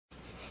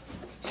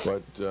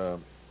But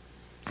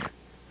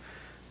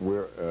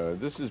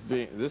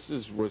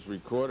was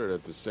recorded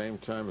at the same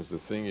time as the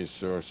thing you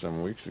saw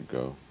some weeks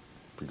ago,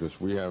 because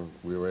we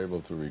were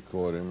able to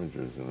record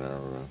images in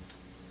our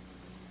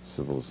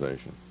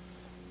civilization.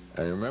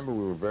 And remember,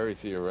 we were very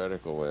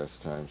theoretical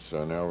last time,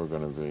 so now we're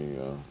going to be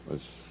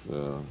as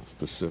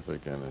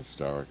specific and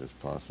historic as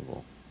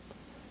possible.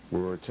 We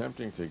were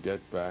attempting to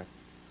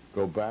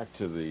go back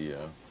to the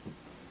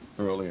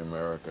early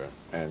America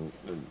and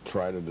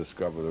try to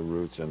discover the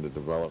roots and the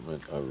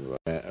development of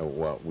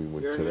what we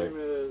would today. Your name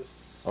is?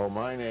 Oh,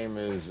 my name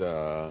is,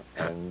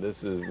 and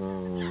this is,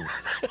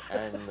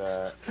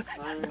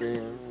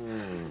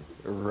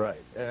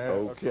 right.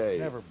 Okay.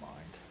 Never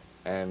mind.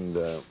 And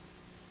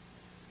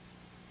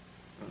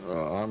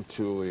I'm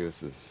Tuli,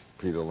 this is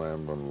Peter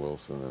Lamborne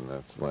Wilson, and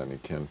that's Lanny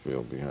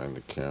Kenfield behind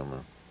the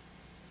camera.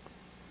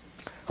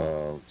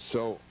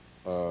 So,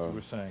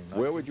 were saying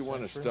where would you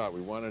want to start?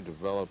 We want to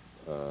develop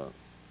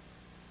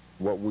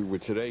what we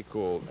would today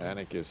call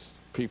anarchist,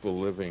 people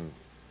living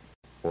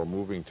or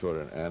moving toward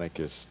an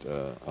anarchist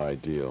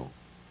ideal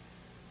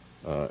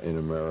in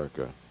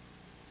America.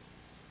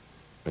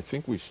 I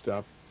think we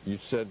stopped. You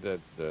said that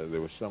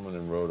there was someone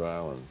in Rhode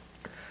Island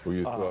who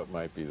you thought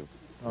might be the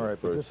all right,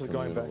 but first this is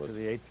going back to communalist.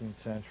 the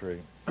 18th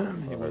century.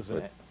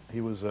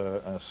 He was an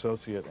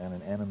associate and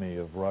an enemy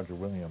of Roger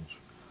Williams.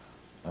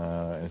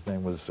 His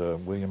name was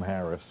William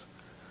Harris,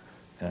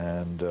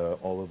 and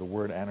although the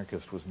word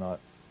anarchist was not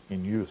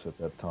in use at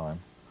that time,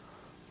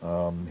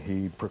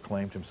 he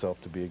proclaimed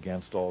himself to be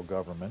against all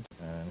government,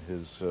 and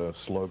his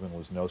slogan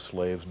was "No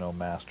slaves, no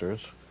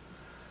masters."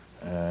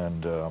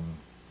 And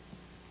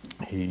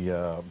he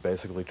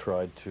basically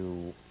tried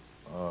to,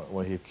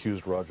 well, he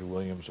accused Roger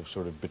Williams of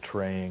sort of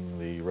betraying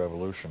the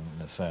revolution,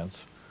 in a sense,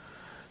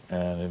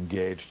 and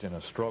engaged in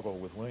a struggle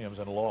with Williams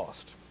and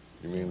lost.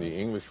 You mean the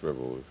English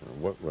Revolution?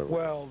 What revolution?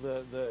 Well,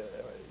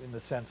 in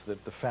the sense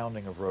that the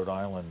founding of Rhode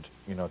Island,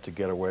 you know, to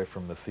get away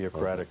from the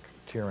theocratic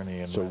tyranny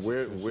in so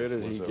where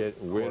did he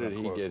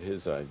get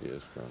his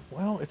ideas from?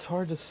 Well, it's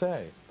hard to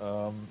say.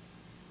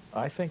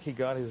 I think he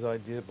got his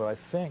ideas, but I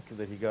think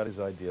that he got his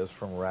ideas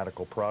from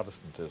radical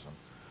Protestantism.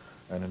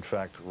 And in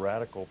fact,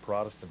 radical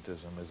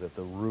Protestantism is at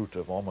the root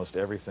of almost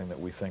everything that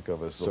we think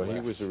of as the left. So he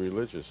was a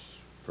religious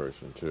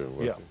person too,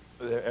 wasn't he?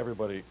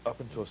 Everybody, up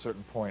until a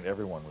certain point,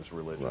 everyone was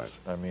religious. Right.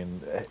 I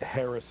mean,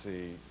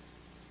 heresy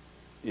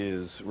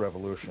is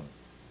revolution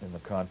in the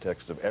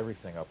context of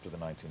everything up to the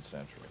 19th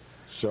century.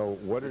 So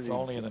what did it's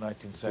only in the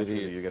 19th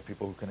century that you get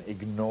people who can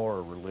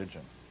ignore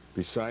religion.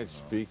 Besides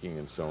speaking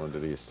and so on,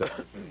 did he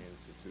establish any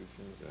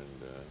institutions,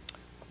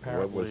 and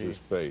what was his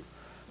fate?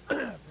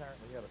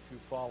 Apparently he had a few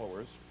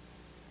followers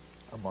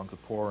among the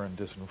poor and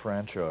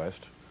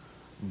disenfranchised,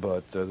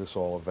 but this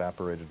all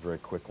evaporated very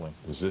quickly.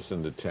 Was this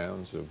in the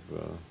towns of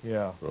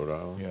Rhode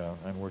Island? Yeah,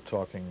 and we're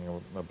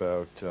talking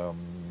about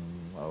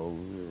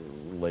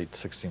late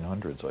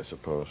 1600s, I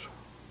suppose.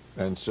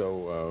 And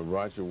so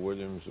Roger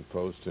Williams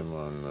opposed him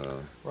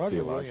on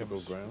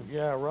theological grounds?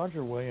 Yeah,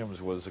 Roger Williams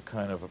was a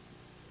kind of a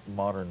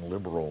modern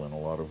liberal in a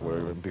lot of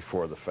ways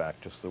before the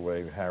fact, just the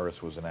way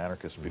Harris was an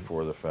anarchist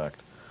before the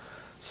fact.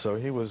 So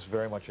he was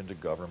very much into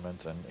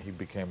government, and he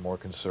became more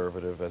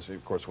conservative as,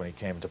 of course, when he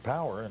came to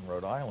power in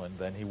Rhode Island,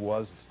 then he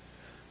was,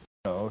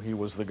 you know, he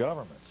was the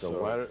government.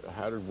 So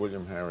how did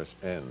William Harris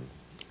end?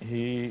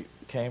 He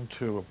came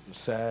to a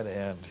sad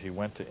end. He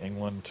went to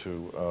England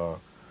to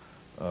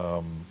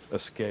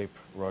escape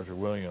Roger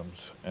Williams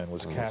and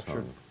was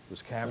captured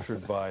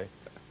by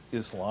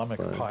Islamic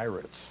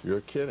pirates.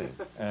 You're kidding.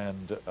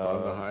 And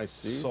on the high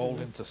seas, sold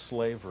into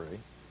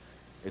slavery.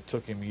 It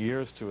took him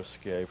years to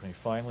escape, and he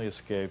finally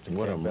escaped and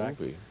what came back.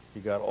 Movie.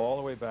 He got all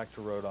the way back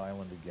to Rhode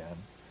Island again,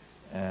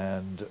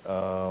 and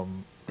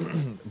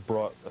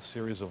brought a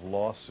series of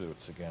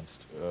lawsuits against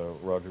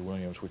Roger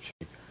Williams, which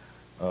he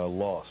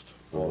lost.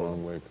 A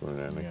long way for an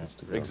anarchist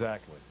to go.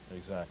 Exactly.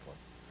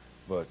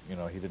 But, you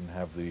know, he didn't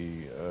have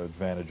the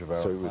advantage of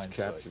our So he was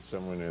hindsight. captured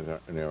somewhere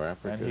near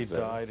Africa? And he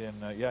died in,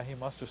 he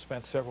must have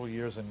spent several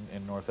years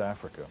in North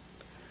Africa,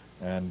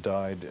 and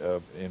died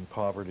in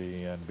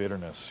poverty and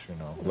bitterness, you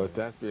know. Let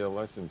that be a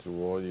lesson to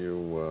all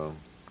you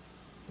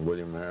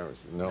William Harris.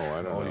 No,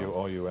 I don't know.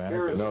 All you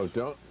anarchists. No,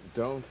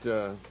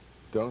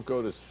 don't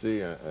go to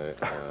sea.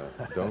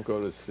 Don't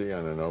go to sea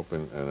on an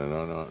open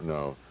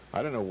no.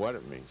 I don't know what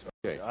it means.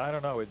 Okay. I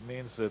don't know. It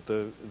means that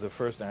the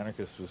first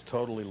anarchist was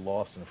totally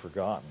lost and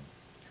forgotten,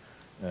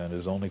 and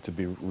is only to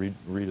be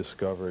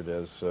rediscovered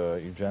as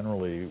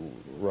generally.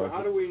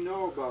 How do we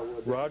know about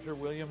what Roger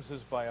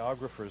Williams's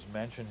biographers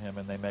mention him,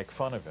 and they make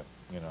fun of him.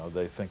 You know,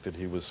 they think that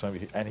he was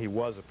and he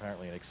was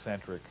apparently an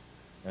eccentric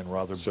and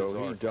rather bizarre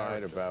So he died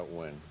character. about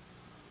when?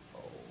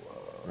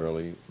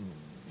 Early.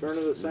 Turn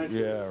of the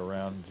century. Yeah,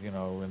 around, you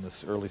know, in the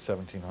early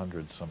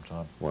 1700s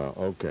sometime. Wow.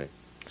 Okay.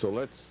 So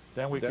let's.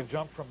 Then we could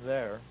jump from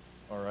there.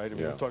 All right,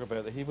 we can talk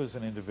about that. He was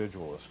an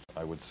individualist,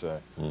 I would say,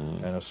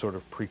 and a sort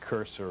of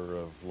precursor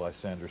of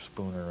Lysander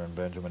Spooner and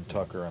Benjamin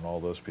Tucker and all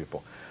those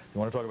people. You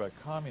want to talk about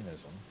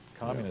communism,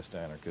 communist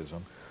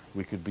anarchism,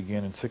 we could begin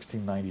in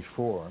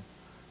 1694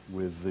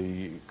 with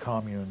the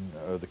commune,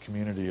 the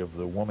community of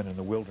the Woman in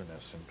the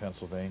Wilderness in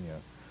Pennsylvania,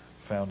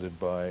 founded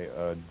by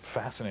a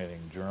fascinating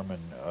German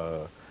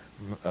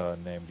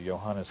named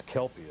Johannes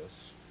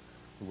Kelpius,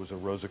 who was a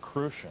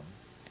Rosicrucian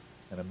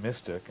and a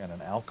mystic and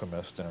an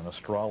alchemist and an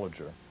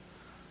astrologer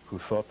who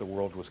thought the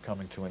world was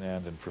coming to an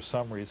end, and for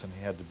some reason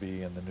he had to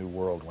be in the New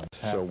World when this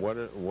happened.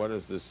 So what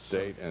is this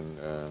date, and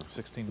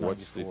 1694.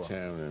 what's the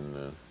town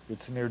in...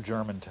 It's near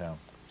Germantown.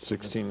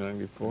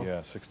 1694?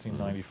 Yeah,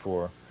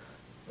 1694.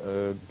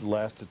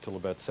 Lasted till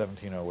about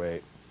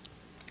 1708.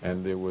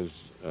 And there was...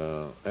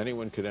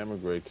 anyone could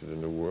emigrate to the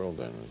New World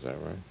then, is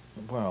that right?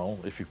 Well,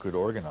 if you could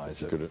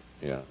organize it.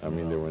 Yeah, I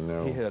mean, there were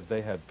no...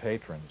 They had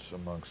patrons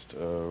amongst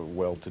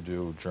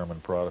well-to-do German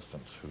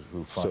Protestants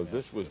who financed. So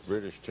this was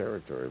British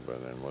territory by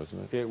then,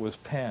 wasn't it? It was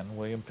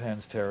William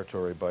Penn's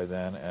territory by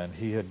then, and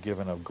he had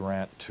given a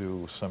grant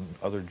to some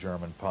other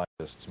German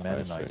pietists,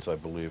 Mennonites, I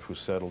believe, who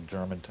settled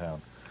Germantown.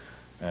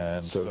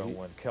 And so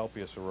when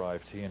Kelpius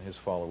arrived, he and his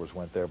followers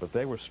went there, but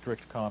they were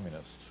strict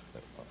communists,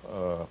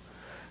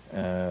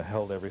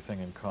 held everything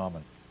in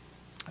common.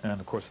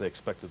 And of course they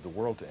expected the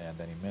world to end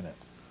any minute.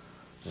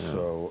 Yeah.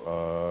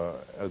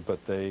 So,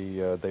 but they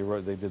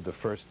did the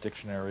first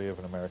dictionary of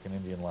an American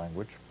Indian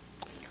language,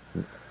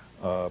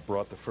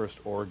 brought the first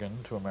organ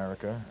to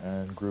America,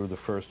 and grew the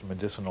first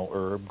medicinal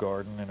herb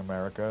garden in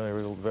America. They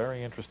were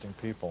very interesting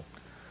people.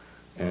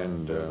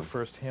 And the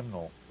first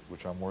hymnal,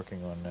 which I'm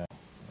working on now,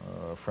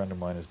 a friend of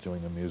mine is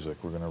doing the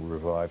music. We're going to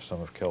revive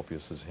some of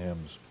Kelpius's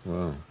hymns.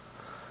 Wow.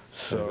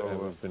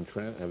 So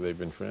have they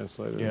been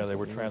translated? Yeah, they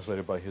were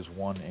translated by his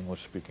one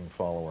English-speaking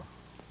follower.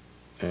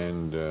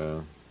 And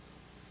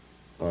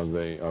are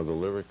the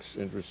lyrics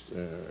interesting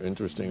or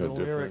different?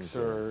 The lyrics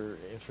are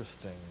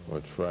interesting.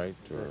 What, trite?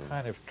 They're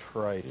kind of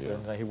trite,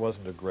 and he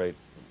wasn't a great,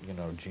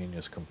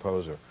 genius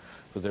composer,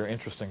 but they're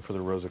interesting for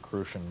the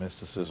Rosicrucian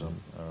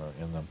mysticism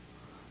in them.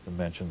 The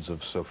mentions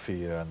of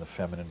Sophia and the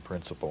feminine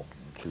principle.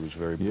 She was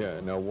very beautiful. Yeah.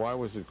 Now, why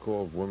was it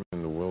called Women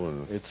in the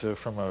Wilderness? It's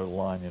from a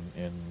line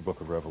in Book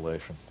of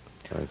Revelation.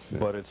 I see.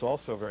 But it's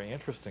also very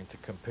interesting to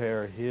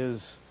compare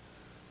his,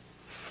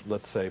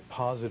 let's say,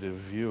 positive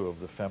view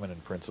of the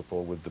feminine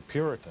principle with the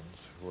Puritans,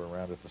 who were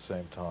around at the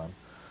same time,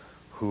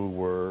 who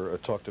were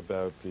talked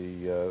about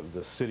the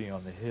city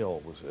on the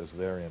hill was as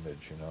their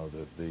image.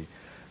 That the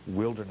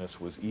wilderness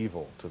was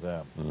evil to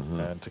them,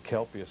 and to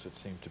Kelpius it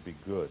seemed to be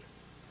good.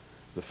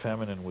 The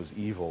feminine was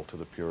evil to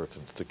the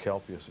Puritans. To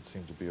Kelpius, it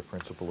seemed to be a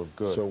principle of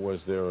good. So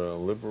was there a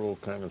liberal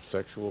kind of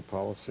sexual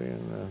policy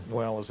in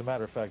Well, as a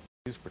matter of fact,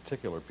 these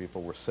particular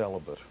people were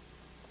celibate.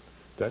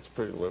 That's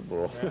pretty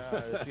liberal.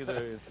 Yeah,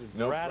 it's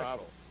no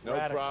radical. No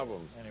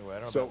problem. Anyway, I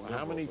don't know. know. So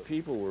how many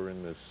people were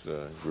in this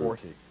group?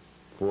 40.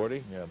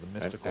 40? Yeah, the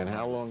mystical. And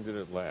how long did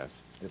it last?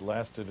 It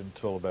lasted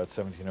until about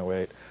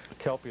 1708.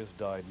 Kelpius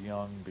died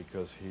young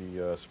because he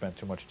spent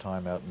too much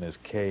time out in his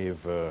cave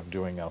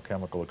doing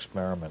alchemical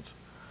experiments.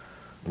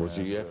 Was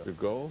he after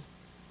gold?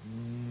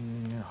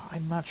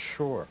 I'm not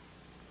sure.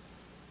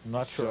 I'm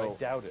not sure. I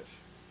doubt it.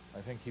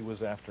 I think he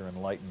was after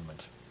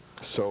enlightenment.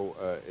 So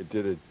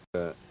did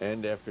it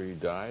end after he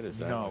died? Is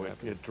that no,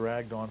 it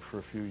dragged on for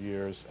a few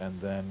years, and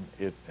then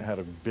it had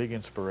a big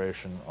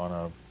inspiration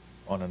on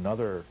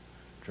another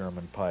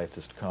German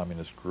pietist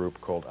communist group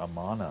called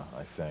Amana,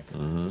 I think.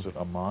 Was it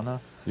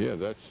Amana? Yeah,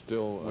 that's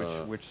still...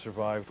 which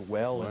survived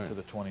well into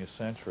the 20th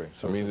century.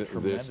 So I mean,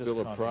 there's still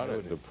a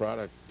product. The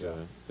product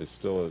is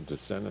still a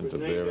descendant of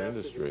their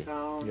industry.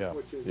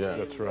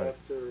 That's right.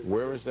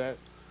 Where is that?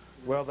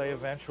 Well, they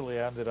eventually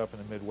ended up in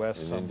the Midwest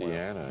in somewhere.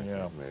 Indiana, I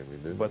think, maybe,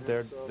 didn't but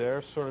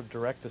they're sort of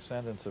direct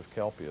descendants of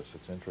Kelpius.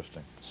 It's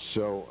interesting.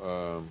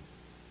 So,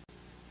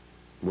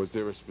 was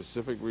there a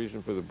specific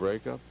reason for the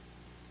breakup?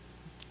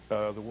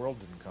 The world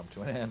didn't come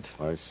to an end.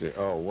 I see.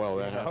 Oh, well,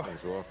 that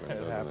happens often,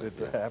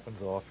 It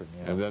happens often,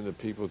 yeah. And then the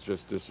people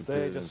just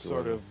disappeared. They just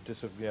sort of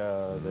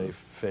they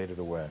faded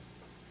away.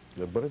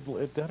 Yeah, but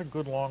it had a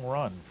good long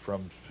run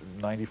from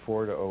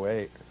 94 to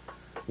 08.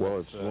 Well,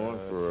 it's long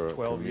for a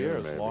 12 commune,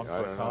 years, maybe. long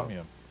for a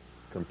commune.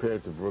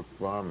 Compared to Brook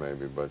Farm,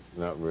 maybe, but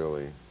not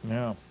really.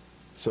 Yeah.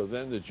 So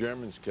then the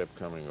Germans kept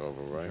coming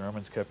over, right? The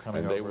Germans kept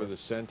coming over. And they were the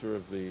center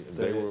of the...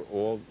 They were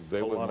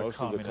most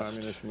of the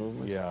communist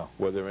movement? Yeah.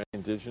 Were there any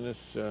indigenous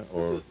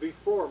or... This is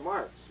before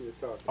Marx, you're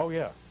talking. Oh,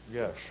 yeah.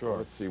 Yeah, sure.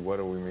 Let's see, what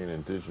do we mean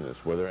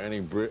indigenous? Were there any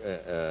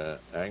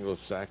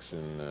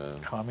Anglo-Saxon...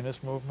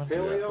 communist movement?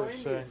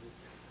 Paleo-Indian.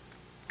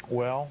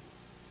 Well,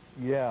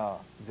 yeah,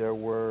 there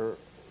were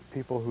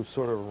people who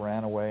sort of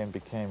ran away and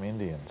became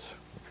Indians,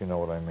 if you know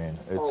what I mean.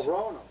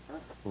 Roanoke, huh?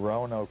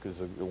 Roanoke is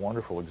a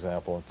wonderful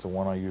example. It's the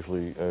one I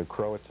usually,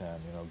 Croatan,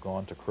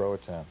 gone to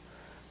Croatan.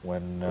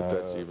 When, but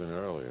that's even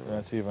earlier, right?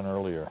 That's even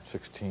earlier,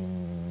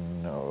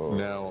 1607.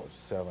 Now,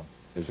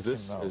 is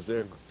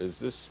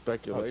this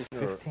speculation? No,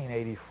 it's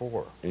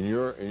 1584. In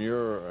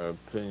your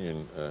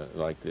opinion,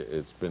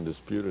 it's been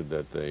disputed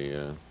that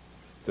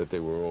they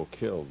were all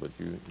killed, but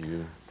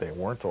you... They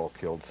weren't all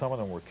killed. Some of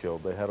them were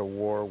killed. They had a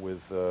war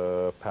with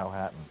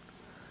Powhatan,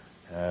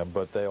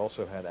 but they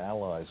also had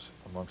allies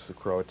amongst the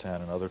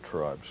Croatan and other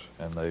tribes,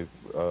 and they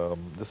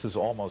this is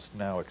almost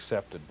now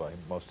accepted by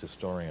most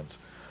historians.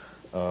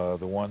 The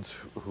ones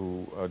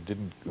who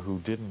didn't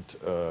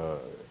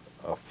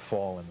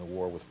fall in the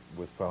war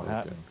with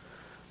Powhatan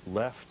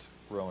left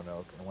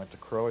Roanoke and went to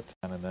Croatan,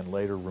 and then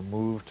later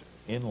removed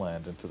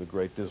inland into the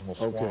Great Dismal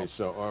Swamp. Okay,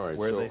 so all right,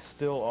 where they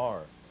still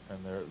are, and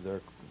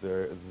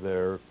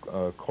they're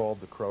called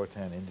the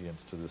Croatan Indians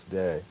to this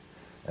day,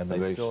 and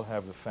they still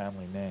have the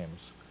family names.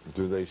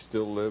 Do they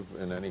still live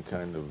in any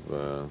kind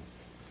of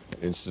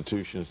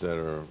institutions that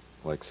are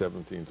like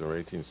 17th or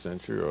 18th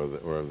century,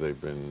 or have they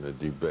been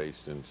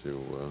debased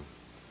into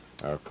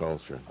our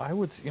culture? I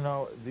would,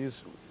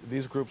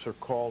 these groups are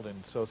called,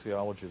 in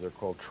sociology, they're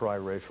called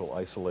triracial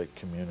isolate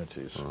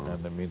communities,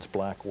 and that means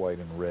black, white,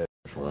 and red.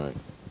 Right.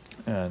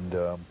 And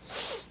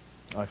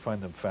I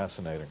find them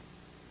fascinating.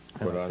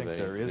 And But I think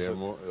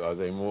are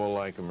they more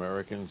like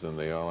Americans than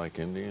they are like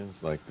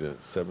Indians, like the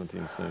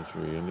 17th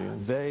century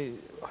Indians? They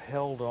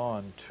held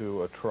on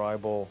to a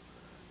tribal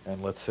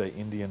and, let's say,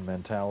 Indian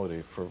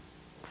mentality for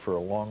a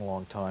long,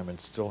 long time, and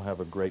still have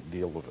a great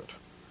deal of it.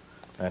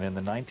 And in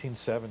the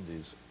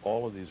 1970s,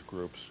 all of these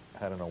groups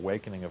had an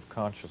awakening of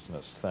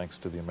consciousness thanks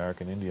to the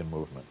American Indian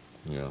movement.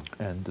 Yeah.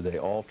 And they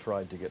all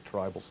tried to get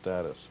tribal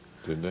status.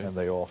 Did they? And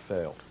they all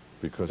failed.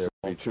 Because it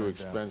would be too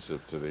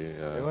expensive to the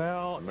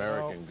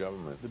American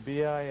government. The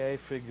BIA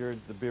figured,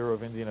 the Bureau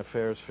of Indian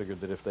Affairs figured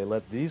that if they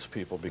let these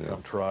people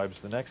become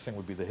tribes, the next thing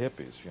would be the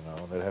hippies,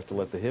 and they'd have to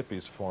let the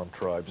hippies form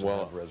tribes and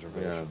have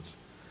reservations.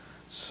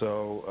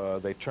 So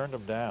they turned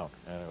them down,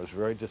 and it was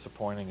very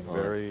disappointing and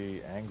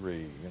very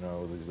angry.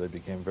 They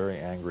became very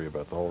angry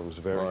about the whole. It was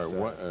very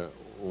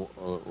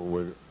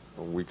sad.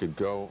 We could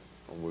go.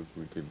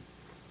 We could.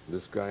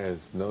 This guy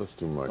knows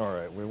too much. All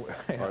right.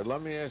 All right.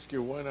 Let me ask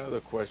you one other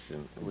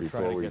question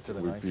before we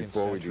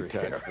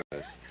detach from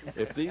this.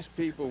 If these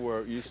people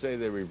were, you say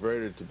they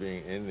reverted to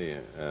being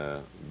Indian,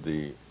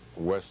 the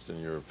Western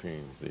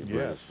Europeans, the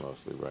British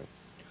mostly, right?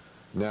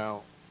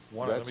 Now.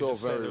 That's all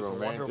very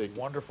romantic.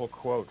 Wonderful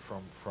quote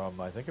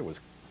from I think it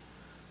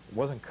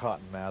wasn't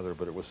Cotton Mather,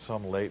 but it was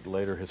some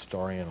later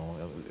historian,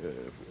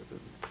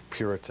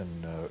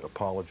 Puritan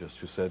apologist,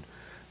 who said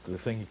the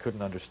thing he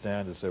couldn't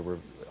understand is there were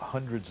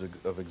hundreds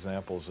of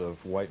examples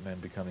of white men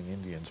becoming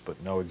Indians,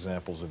 but no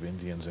examples of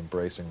Indians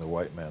embracing the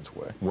white man's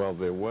way. Well,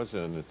 there was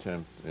an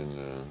attempt in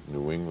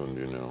New England,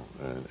 in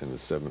the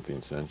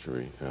 17th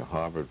century.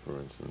 Harvard, for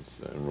instance,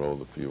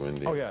 enrolled a few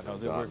Indians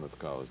in Dartmouth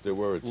College. There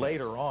were attempts.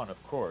 Later on,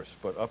 of course,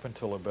 but up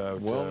until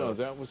about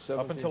that was 17th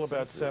up until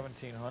about century.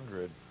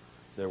 1700,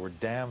 there were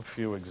damn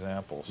few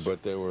examples.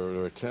 But there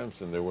were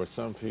attempts, and there were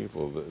some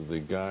people. The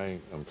guy,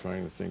 I'm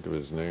trying to think of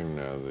his name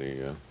now.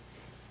 The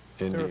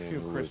Indian. There were a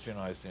few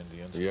Christianized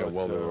Indians. Yeah,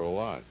 well, there were a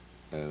lot.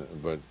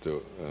 But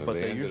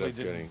they usually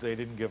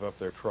didn't give up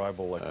their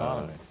tribal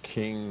economy.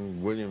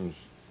 King William's,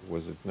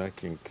 was it not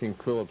King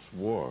Philip's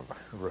War?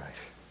 Right.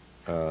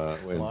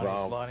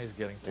 Lonnie's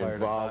getting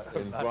tired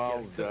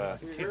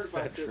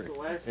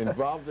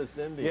involved this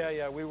Indian.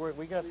 Yeah,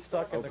 we got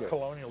stuck in the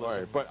colonialism. All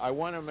right, but I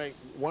want to make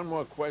one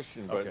more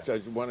question, but I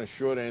want a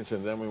short answer,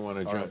 and then we want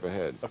to jump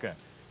ahead. Okay.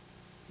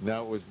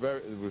 Now, it was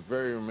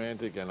very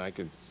romantic, and I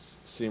could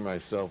see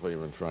myself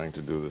even trying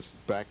to do this.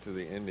 Back to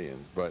the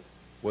Indians, but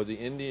were the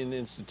Indian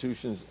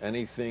institutions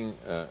anything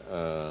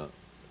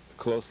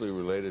closely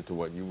related to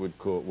what we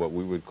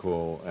would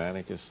call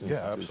anarchist institutions?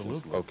 Yeah,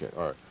 absolutely. Okay,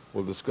 all right.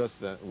 We'll discuss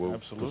that. We'll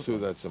pursue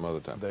that some other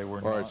time. They were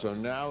all right. So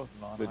now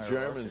the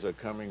Germans are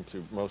coming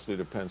mostly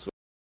to Pennsylvania.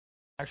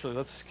 Actually,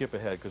 let's skip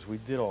ahead because we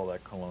did all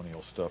that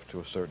colonial stuff to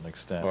a certain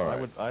extent. All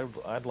right.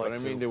 I'd like But I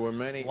mean, there were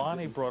many.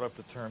 Lonnie brought up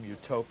the term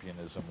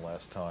utopianism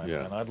last time,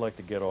 and I'd like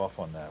to get off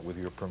on that with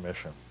your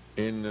permission.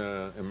 In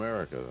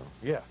America, though.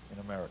 Yeah, in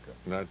America.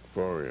 Not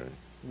Fourier.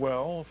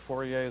 Well,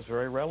 Fourier is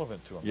very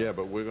relevant to him. Yeah,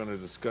 but we're going to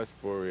discuss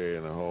Fourier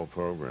in the whole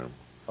program.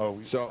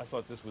 Oh, so I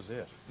thought this was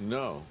it.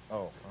 No.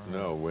 Oh.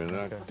 No, we're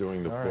not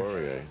doing the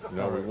Fourier.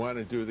 No, we want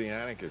to do the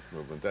anarchist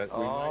movement. That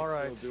we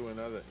might still do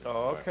another.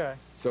 Oh, okay. Right.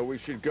 So we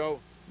should go.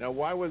 Now,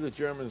 why were the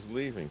Germans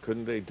leaving?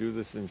 Couldn't they do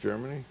this in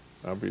Germany?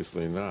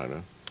 Obviously not,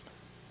 huh?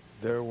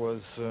 There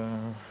was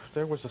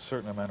a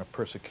certain amount of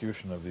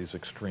persecution of these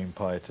extreme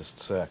pietist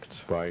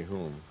sects. By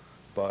whom?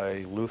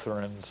 By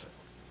Lutherans,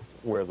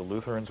 where the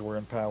Lutherans were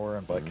in power,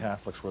 and by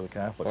Catholics, where the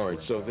Catholics were in power. All right,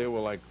 so there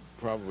were like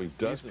probably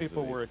dozens. These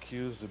people were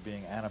accused of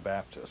being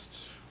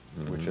Anabaptists,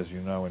 which, as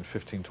you know, in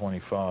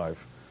 1525,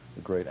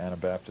 the great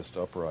Anabaptist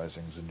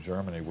uprisings in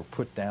Germany were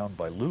put down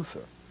by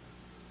Luther.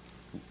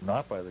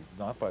 Not by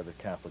the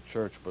Catholic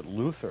Church, but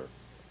Luther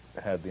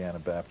had the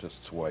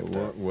Anabaptists wiped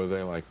out. Were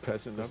they like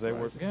peasant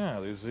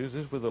uprisings?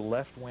 These were the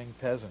left-wing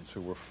peasants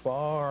who were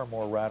far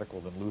more radical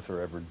than Luther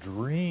ever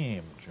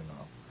dreamed,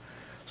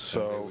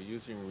 So and they were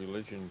using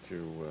religion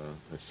to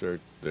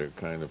assert their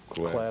kind of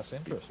class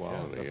interest,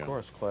 equality. Of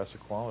course, class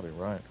equality,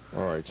 right.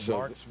 All right,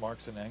 so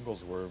Marx and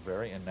Engels were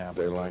very enamored.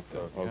 They liked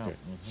them. Okay,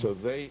 so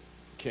they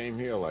came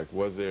here. Like,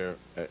 were there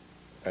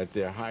at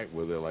their height?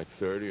 Were there like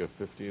 30 or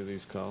 50 of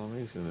these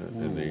colonies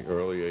in the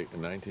early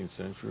 19th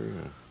century?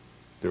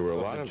 There were a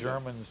Of lot the of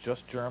Germans,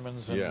 just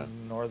Germans and Yeah.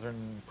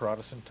 northern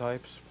Protestant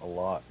types? A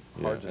lot.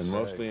 them. Hard Yeah, to and say.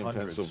 mostly in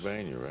Hundreds.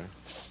 Pennsylvania, right?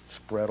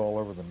 Spread all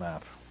over the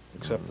map,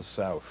 except the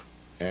South.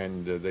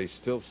 And they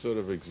still sort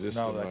of exist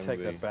No, I among take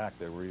the... that back.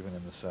 They were even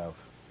in the South.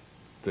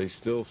 They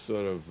still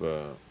sort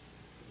of...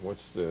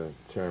 what's the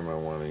term I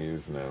want to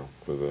use now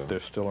for They're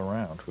still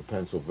around. the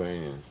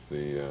Pennsylvanians?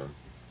 The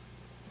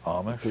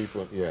Amish?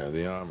 people... Yeah,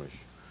 the Amish.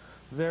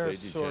 They're They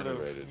sort of...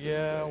 degenerated, didn't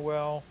Yeah, they?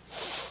 well,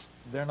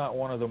 they're not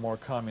one of the more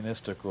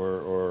communistic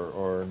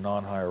or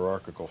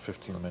non-hierarchical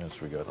 15 minutes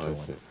we got to.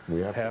 I see. We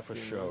have Half a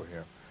 15 show minutes?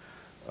 here.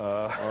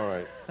 All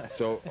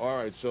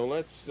right. So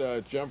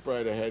let's jump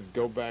right ahead.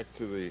 Go back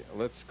to the.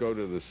 Let's go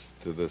to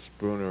the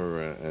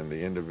Spooner and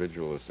the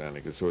individualist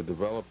anarchists who are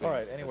developing. All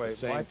right, anyway, at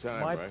the same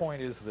time, my right?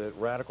 point is that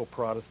radical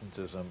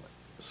Protestantism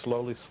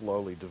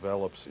slowly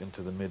develops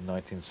into the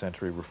mid-19th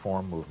century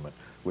reform movement,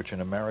 which in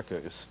America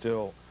is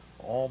still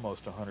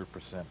almost 100%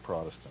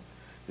 Protestant.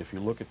 If you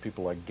look at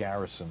people like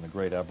Garrison, the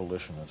great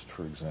abolitionist,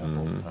 for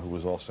example, who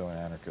was also an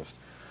anarchist,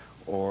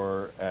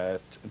 or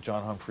at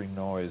John Humphrey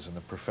Noyes and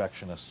the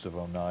Perfectionists of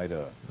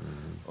Oneida,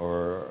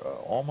 or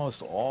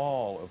almost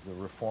all of the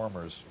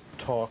reformers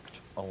talked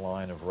a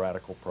line of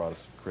radical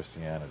Protestant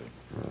Christianity.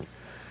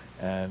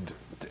 And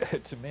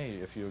to me,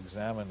 if you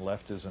examine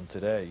leftism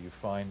today, you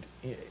find,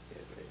 you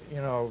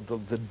know,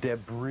 the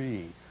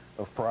debris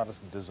of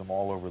Protestantism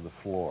all over the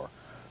floor.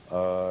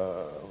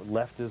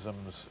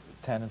 Leftism's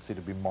tendency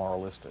to be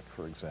moralistic,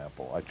 for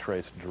example, I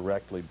trace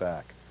directly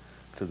back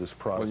to this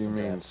Well, you Protestant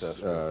mean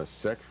ancestor.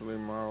 sexually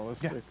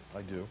moralistic? Yeah,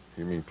 I do.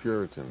 You mean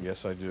Puritan?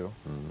 Yes, I do.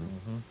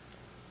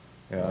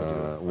 Yeah, I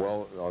do.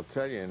 Well, I'll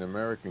tell you, in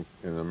American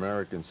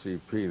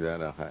CP,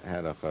 that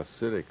had a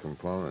Hasidic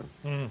component.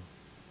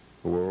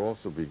 Who were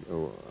also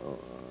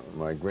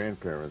my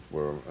grandparents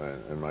were,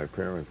 and my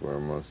parents were the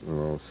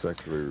most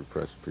sexually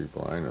repressed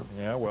people I know.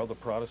 Yeah, well, the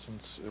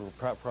Protestant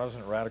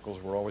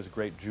radicals were always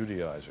great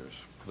Judaizers.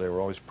 They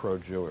were always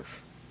pro-Jewish,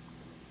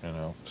 you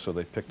know, so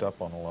they picked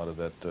up on a lot of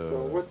that.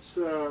 So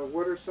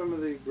what are some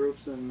of the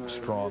groups in the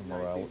Strong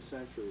mid-19th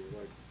century?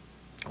 Like,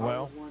 how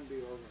Well- would one be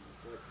organized?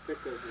 Like, pick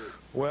a group.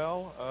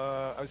 Well,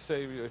 I'd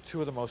say two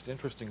of the most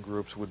interesting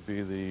groups would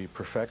be the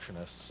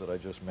Perfectionists that I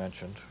just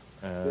mentioned.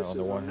 This On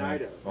the is one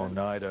hand,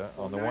 Oneida.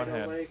 on the one Oneida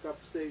hand, Lake,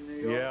 upstate New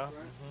York, yeah, right?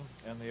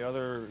 and the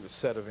other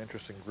set of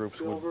interesting groups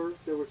There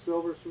were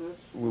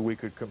silversmiths. we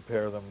could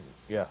compare them,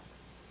 yeah,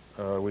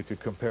 we could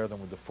compare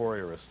them with the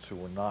Fourierists, who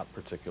were not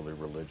particularly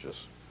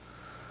religious.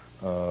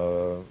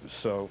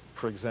 So,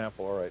 for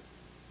example, all right,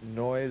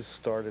 Noyes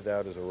started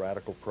out as a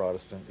radical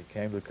Protestant. He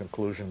came to the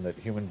conclusion that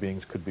human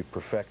beings could be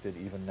perfected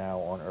even now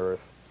on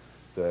Earth,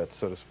 that,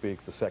 so to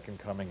speak, the second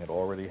coming had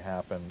already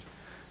happened,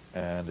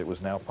 and it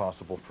was now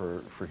possible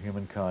for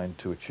humankind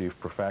to achieve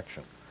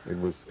perfection. It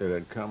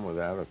had come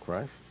without a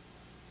Christ?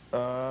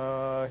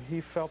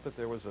 He felt that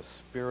there was a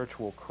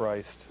spiritual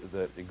Christ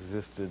that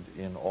existed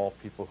in all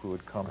people who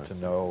had come to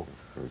know,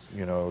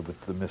 you know,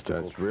 the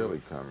mystical That's really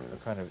truth. communist. A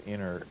kind of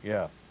inner,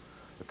 yeah,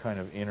 a kind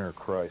of inner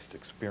Christ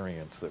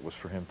experience that was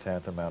for him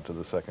tantamount to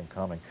the second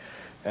coming.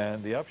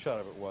 And the upshot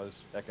of it was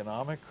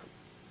economic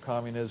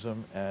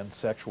communism and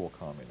sexual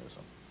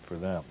communism for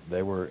them.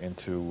 They were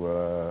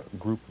into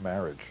group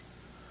marriage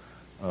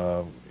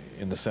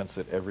in the sense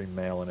that every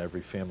male and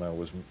every female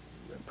was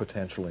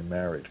potentially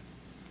married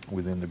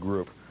within the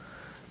group.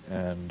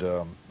 And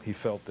he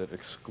felt that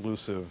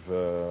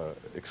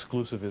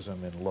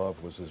exclusivism in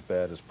love was as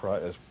bad as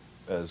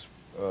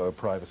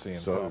privacy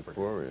and So did property.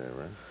 Fourier,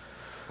 right?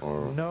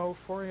 Or No,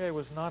 Fourier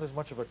was not as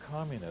much of a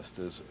communist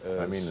as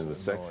I mean in the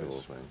Noyes,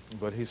 sexual thing.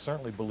 but he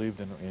certainly believed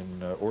in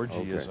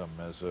orgyism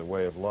as a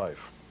way of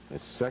life.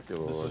 It's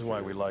secular. This is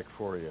why we like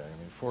Fourier. I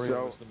mean, Fourier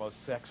So- was the most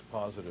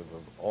sex-positive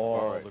of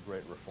all right. the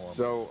great reformers.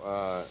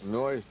 So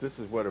Noyes, this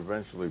is what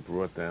eventually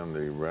brought down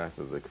the wrath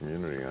of the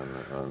community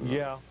of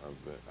the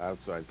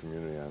outside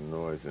community on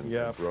Noyes and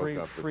yeah, broke free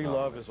up the love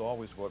colony. is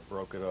always what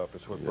broke it up.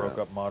 It's what Yeah. broke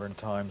up modern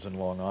times in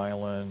Long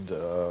Island.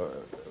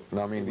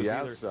 No, I mean It was the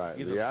either, outside.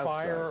 either the outside.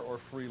 fire or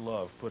free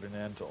love put an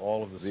end to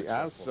all of the The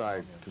successful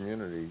outside communes.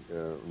 community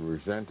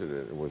resented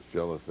it and was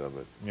jealous of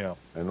it. Yeah.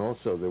 And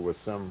also there was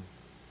some,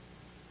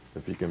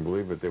 if you can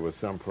believe it, there was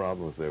some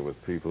problems there with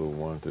people who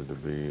wanted to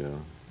be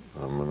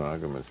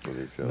monogamous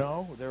with each other.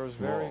 No, there was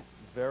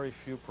very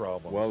few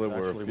problems. Well, there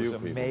were Actually, a few it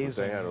was people, but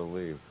they had to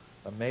leave.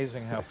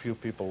 amazing how few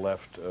people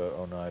left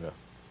Oneida.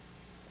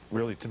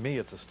 Really, to me,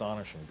 it's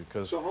astonishing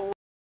because So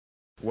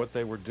what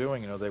they were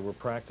doing, you know, they were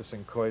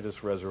practicing coitus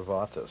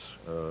reservatus,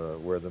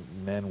 where the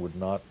men would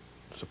not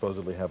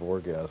supposedly have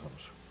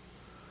orgasms.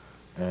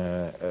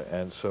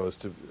 And so as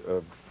to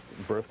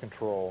birth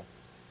control,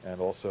 and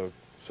also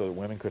so that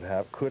women could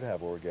have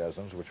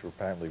orgasms, which were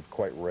apparently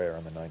quite rare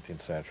in the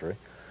 19th century.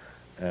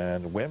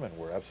 And women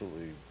were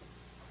absolutely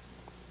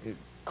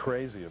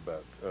crazy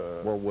about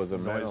Well, were the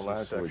men Noyes'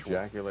 allowed to sexual-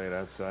 ejaculate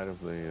outside of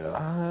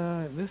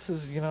the... This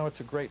is, you know, it's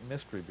a great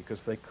mystery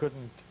because they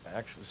couldn't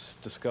actually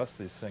discuss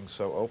these things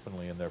so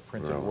openly in their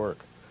printed No. work.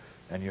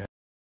 And you have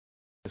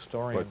a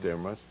historian, But there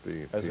must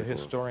be as a people-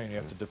 historian, you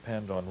have to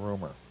depend on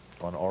rumor,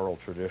 on oral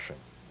tradition.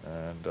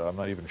 And I'm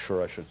not even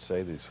sure I should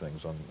say these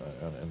things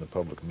in the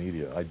public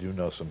media. I do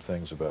know some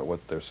things about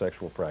what their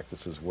sexual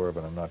practices were,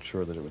 but I'm not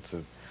sure that it would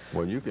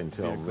Well, you can be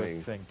tell a good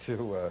me. thing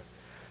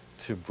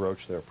to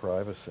broach their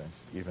privacy,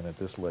 even at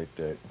this late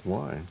date.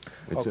 Why?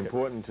 It's Okay.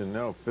 important to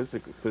know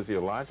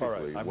physiologically All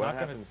right, I'm what not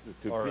gonna- happens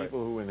to all right.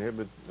 people who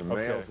inhibit, the Okay.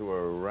 males who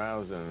are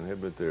aroused and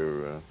inhibit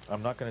their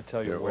I'm not going to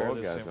tell you their where this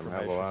orgasm information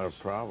have a lot is. of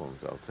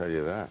problems. I'll tell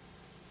you that.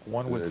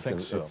 One would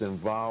think so. It's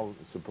involved.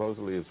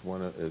 Supposedly, it's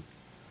one of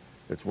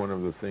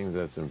the things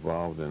that's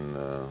involved in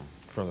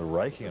From the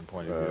Reichian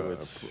point of view,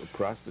 it's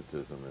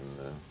prostitution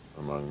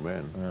among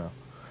men. yeah.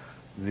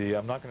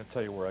 I'm not going to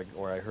tell you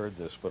where I heard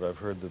this, but I've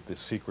heard that the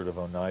secret of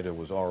Oneida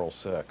was oral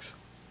sex,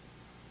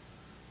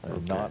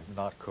 and Okay.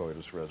 not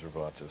coitus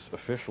reservatus.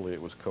 Officially,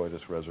 it was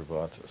coitus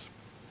reservatus,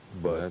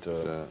 but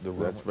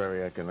that's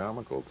very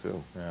economical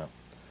too. Yeah.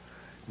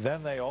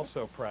 Then they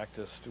also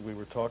practiced. We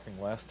were talking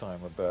last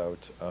time about,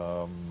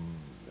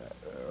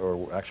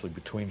 or actually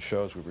between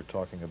shows, we were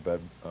talking about.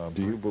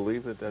 Do you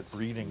believe that that's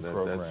breeding that,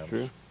 programs? That's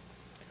true.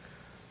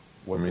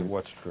 What, I mean,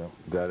 what's true?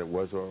 That it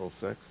was oral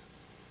sex.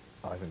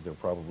 I think there's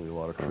probably a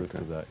lot of truth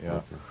to that. Yeah.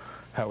 Okay.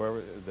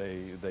 However,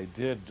 they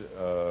did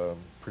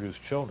produce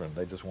children.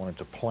 They just wanted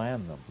to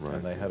plan them, Right.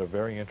 and they had a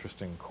very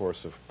interesting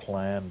course of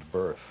planned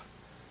birth,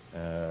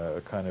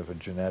 a kind of a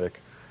genetic,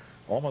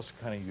 almost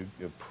kind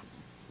of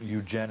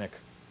eugenic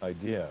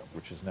idea,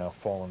 which has now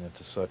fallen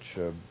into such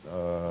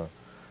a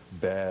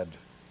bad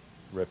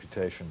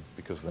reputation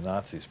because the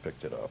Nazis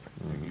picked it up,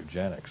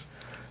 eugenics.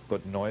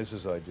 But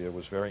Noyes' idea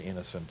was very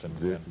innocent and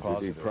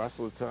positive. Did he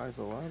proselytize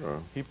a lot,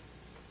 or?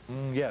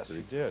 Yes,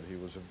 he did. He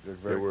was a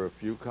very... There were a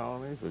few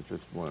colonies, or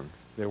just one?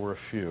 There were a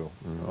few.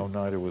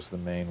 Oneida was the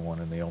main one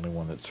and the only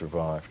one that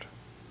survived,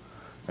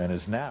 and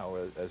is now,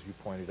 as you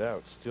pointed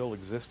out, still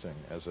existing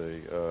as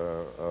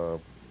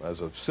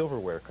a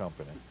silverware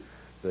company.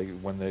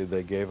 When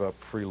they gave up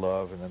free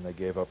love, and then they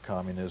gave up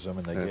communism,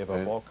 and they gave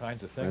up all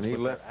kinds of things. And he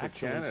but left they're for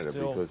Canada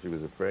still, because he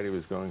was afraid he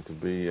was going to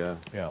be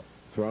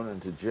thrown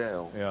into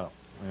jail. Yeah,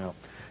 yeah.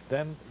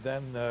 Then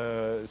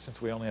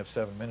since we only have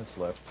 7 minutes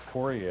left,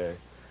 Fourier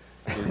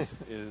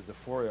is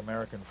the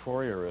American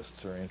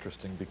Fourierists are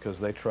interesting because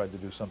they tried to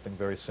do something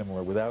very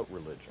similar without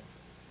religion,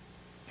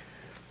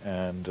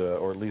 and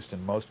or at least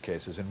in most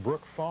cases. In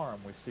Brook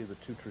Farm, we see the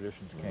two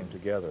traditions came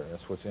together.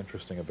 That's what's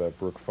interesting about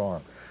Brook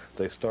Farm.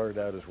 They started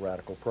out as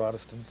radical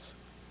Protestants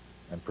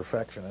and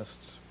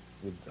perfectionists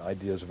with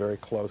ideas very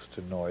close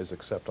to Noyes,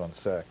 except on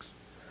sex.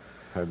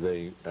 Have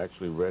they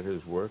actually read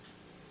his works?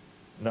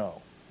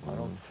 No, I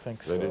don't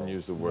think so. They didn't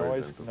use the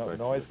word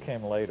Noyes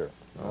came later.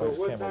 So Noyes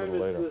what came a time little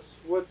is later. this?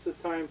 What's the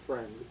time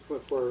frame?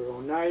 It's for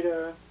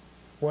Oneida.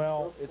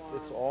 Well,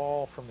 it's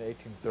all from the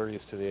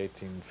 1830s to the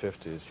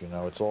 1850s, you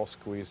know. It's all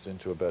squeezed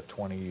into about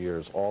 20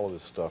 years, all of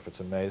this stuff. It's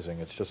amazing.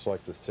 It's just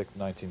like the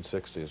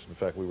 1960s. In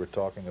fact, we were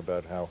talking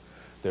about how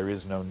there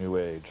is no New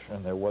Age,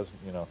 and there wasn't,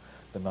 you know,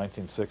 the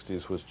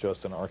 1960s was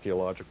just an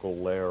archaeological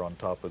layer on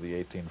top of the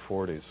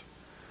 1840s,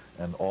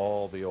 and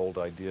all the old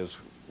ideas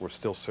were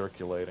still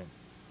circulating,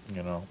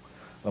 you know,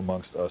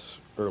 amongst us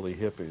early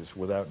hippies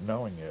without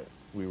knowing it.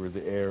 We were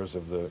the heirs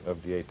of the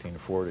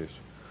 1840s.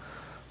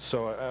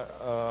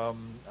 So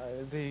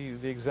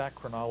the exact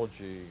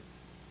chronology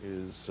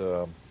is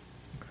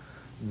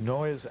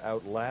Noyes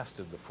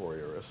outlasted the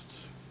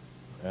Fourierists,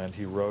 and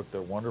he wrote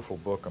the wonderful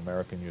book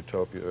American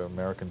Utopia,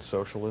 American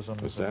Socialism.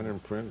 Is that in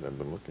print? I've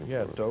been looking for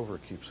Yeah, it. Dover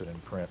keeps it in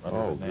print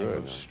under the name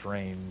of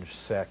Strange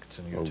Sects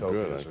and Utopias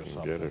good. I or can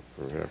something. get it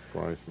for half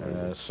price,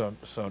 maybe.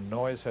 So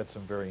Noyes had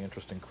some very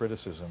interesting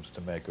criticisms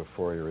to make of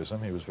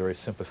Fourierism. He was very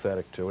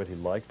sympathetic to it. He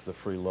liked the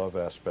free love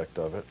aspect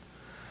of it.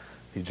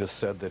 He just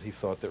said that he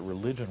thought that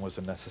religion was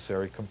a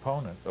necessary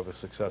component of a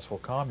successful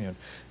commune.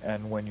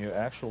 And when you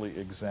actually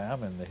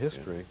examine the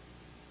history,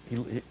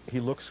 he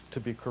looks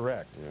to be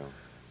correct.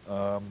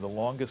 Yeah. The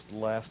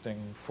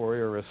longest-lasting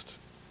Fourierist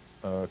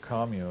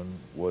commune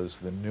was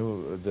the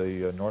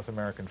North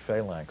American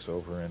Phalanx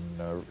over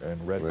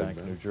in Red Bank,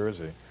 New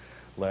Jersey.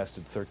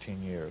 Lasted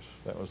 13 years.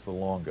 That was the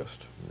longest.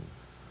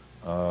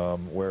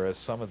 Whereas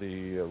some of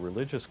the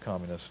religious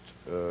communist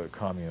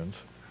communes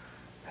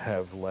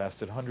have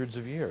lasted hundreds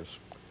of years.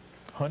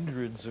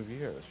 Hundreds of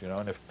years, you know.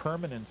 And if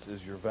permanence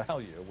is your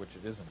value, which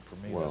it isn't for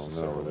me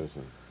necessarily. Well, no, it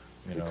isn't.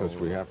 You Because know,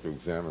 we have to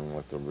examine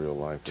what the real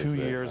life is.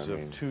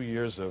 2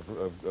 years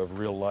of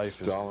real life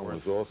Stalin is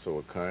worth, was also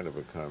a kind of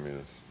a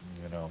communist.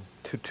 you know,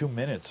 2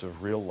 minutes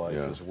of real life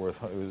is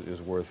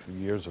worth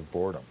years of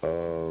boredom.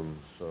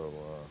 So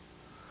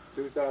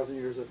 2,000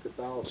 years of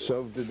Catholicism.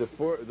 So did the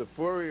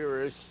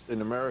Fourierists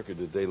in America,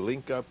 did they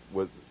linked up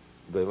with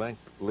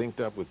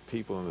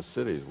people in the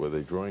cities? Were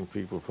they drawing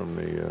people from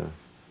the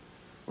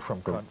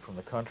from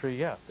the country?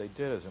 Yeah, they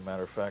did. As a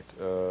matter of fact,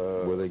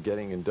 were they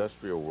getting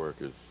industrial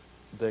workers?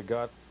 They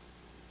got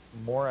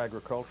more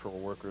agricultural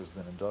workers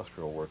than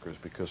industrial workers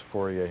because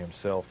Fourier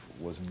himself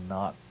was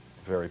not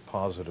very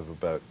positive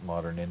about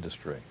modern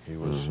industry. He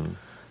was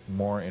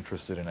more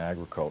interested in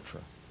agriculture.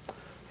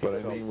 But I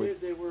mean,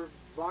 they were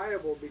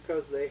viable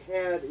because they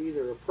had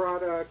either a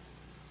product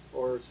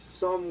or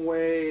some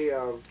way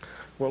of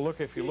Well,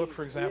 look, if you look,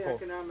 for be example,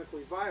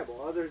 economically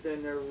viable, other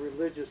than their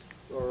religious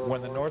or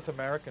when the North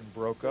American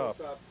broke up,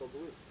 philosophical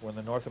beliefs. when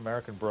the North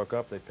American broke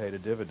up, they paid a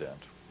dividend.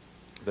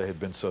 They had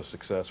been so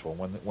successful.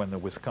 When the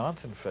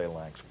Wisconsin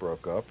phalanx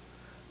broke up,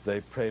 they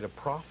paid a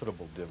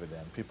profitable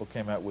dividend. People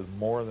came out with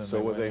more than So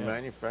they were went they in.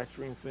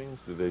 manufacturing things?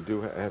 Did they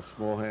have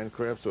small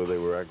handcrafts, or they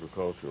were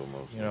agricultural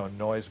mostly? You know,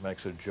 Noyes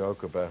makes a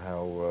joke about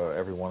how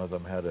every one of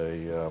them had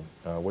a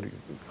what do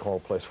you call a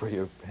place where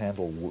you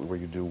handle where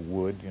you do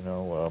wood? You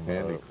know,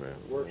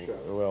 Handicraft. Workshop.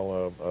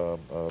 well,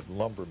 a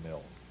lumber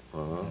mill.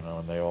 Uh-huh. You know,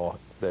 and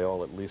they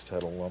all at least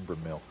had a lumber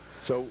mill.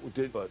 So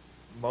did But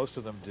most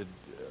of them did.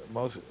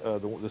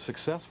 The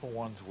successful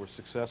ones were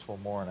successful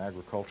more in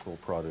agricultural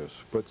produce.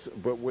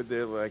 but would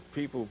there like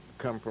people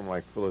come from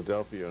like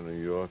Philadelphia or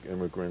New York,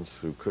 immigrants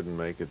who couldn't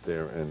make it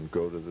there, and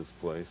go to this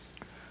place?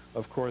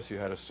 Of course, you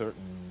had a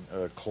certain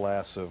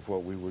class of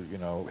what we would, you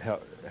know,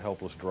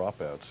 helpless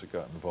dropouts that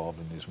got involved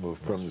in these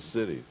movements. From the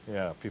cities.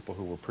 Yeah, people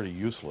who were pretty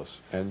useless.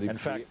 And in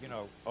fact, you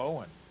know,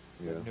 Owen,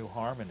 Yeah. New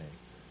Harmony,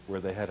 where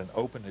they had an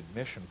open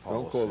admission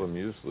policy. Don't call them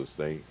useless.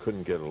 They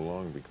couldn't get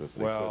along because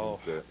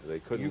they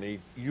couldn't eat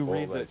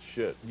all that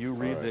shit. You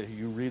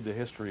read the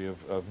history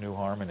of New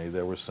Harmony.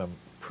 There were some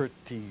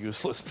pretty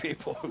useless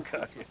people who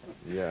got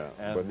in. Yeah,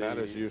 And but not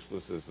as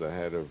useless as the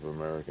head of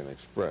American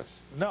Express.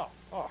 No,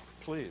 oh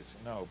please,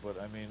 no. But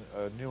I mean,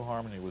 New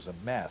Harmony was a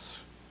mess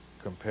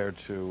compared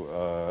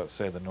to,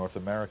 say, the North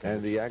American.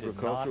 And the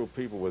agricultural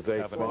people, were they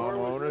have an- farm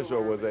owners or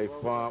were they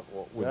farm?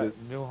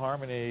 New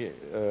Harmony,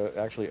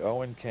 actually,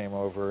 Owen came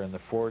over in the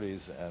 40s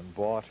and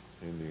bought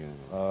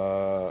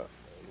Indiana.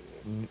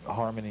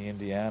 Harmony,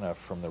 Indiana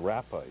from the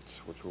Rappites,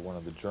 which were one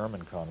of the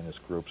German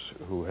communist groups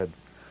who had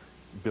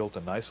built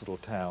a nice little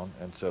town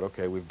and said,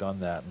 okay, we've done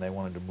that, and they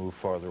wanted to move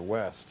farther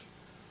west.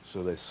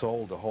 So they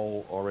sold the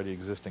whole already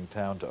existing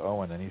town to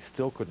Owen, and he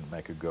still couldn't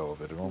make a go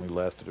of it. It only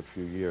lasted a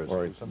few years. All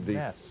right, It was a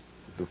mess.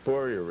 The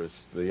Fourierists,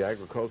 the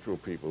agricultural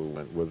people who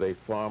went, were they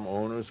farm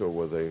owners or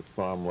were they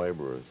farm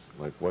laborers?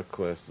 Like, what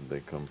class did they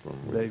come from?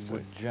 They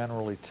would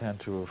generally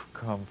tend to have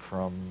come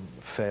from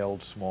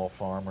failed small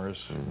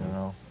farmers, you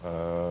know.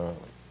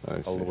 I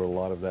see. There were a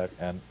lot of that,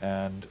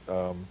 and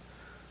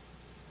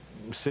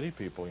city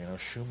people, you know,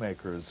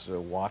 shoemakers,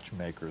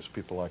 watchmakers,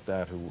 people like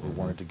that who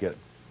wanted to get,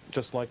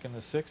 just like in the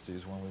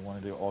 60s when we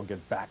wanted to all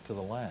get back to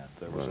the land.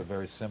 There was a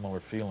very similar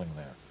feeling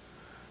there.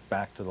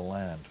 Back to the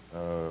land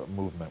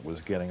movement was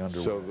getting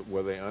underway. So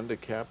were they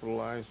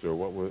undercapitalized, or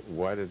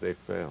why did they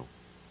fail?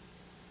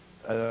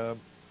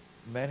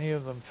 Many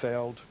of them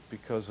failed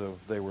because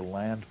they were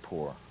land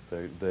poor.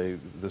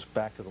 This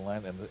back to the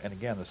land, and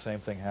again, the same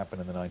thing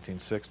happened in the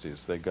 1960s.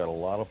 They got a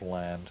lot of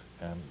land,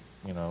 and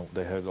you know,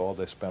 they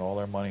spent all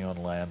their money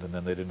on land, and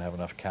then they didn't have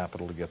enough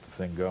capital to get the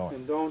thing going.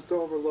 And don't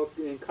overlook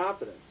the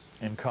incompetence.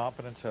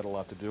 Incompetence had a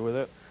lot to do with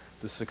it.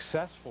 The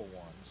successful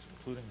ones,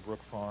 including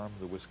Brook Farm,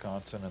 the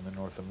Wisconsin, and the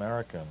North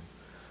American,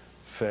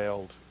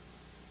 failed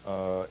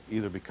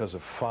either because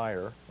of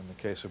fire. In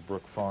the case of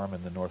Brook Farm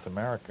and the North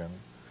American,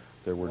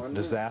 there were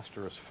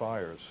disastrous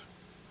fires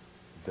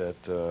that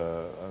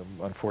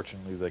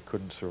unfortunately they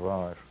couldn't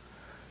survive.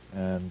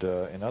 And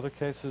in other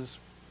cases,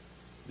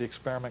 the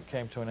experiment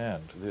came to an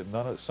end.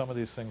 Some of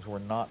these things were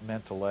not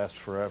meant to last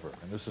forever,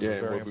 and this is a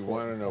very important we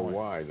want to know point.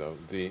 why, though.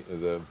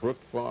 The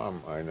Brook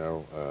Farm, I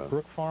know.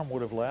 Brook Farm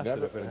would have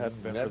lasted if it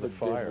hadn't been for the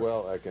fire. Never did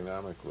well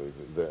economically.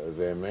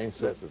 Their main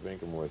source of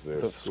income was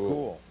their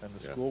school. And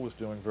the school was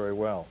doing very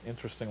well.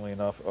 Interestingly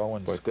enough,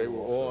 Owen's But they school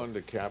were all also.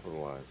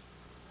 undercapitalized,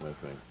 I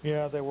think.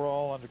 Yeah, they were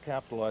all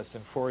undercapitalized,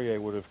 and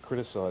Fourier would have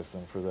criticized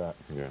them for that.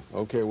 Yeah.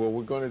 Okay, well,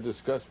 we're going to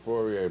discuss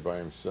Fourier by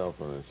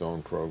himself on his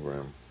own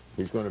program.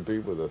 He's going to be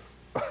with us.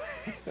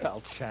 I'll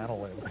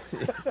channel him.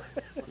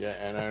 Yeah,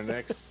 and our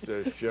next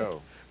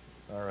show.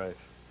 All right.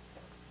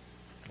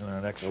 In our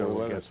next And show, we'll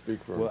let him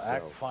speak for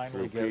himself.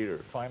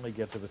 finally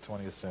get to the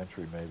 20th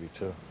century, maybe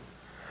too.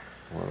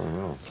 Well, I don't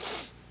know.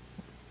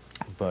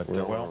 But We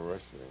don't well, want to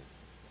rush there.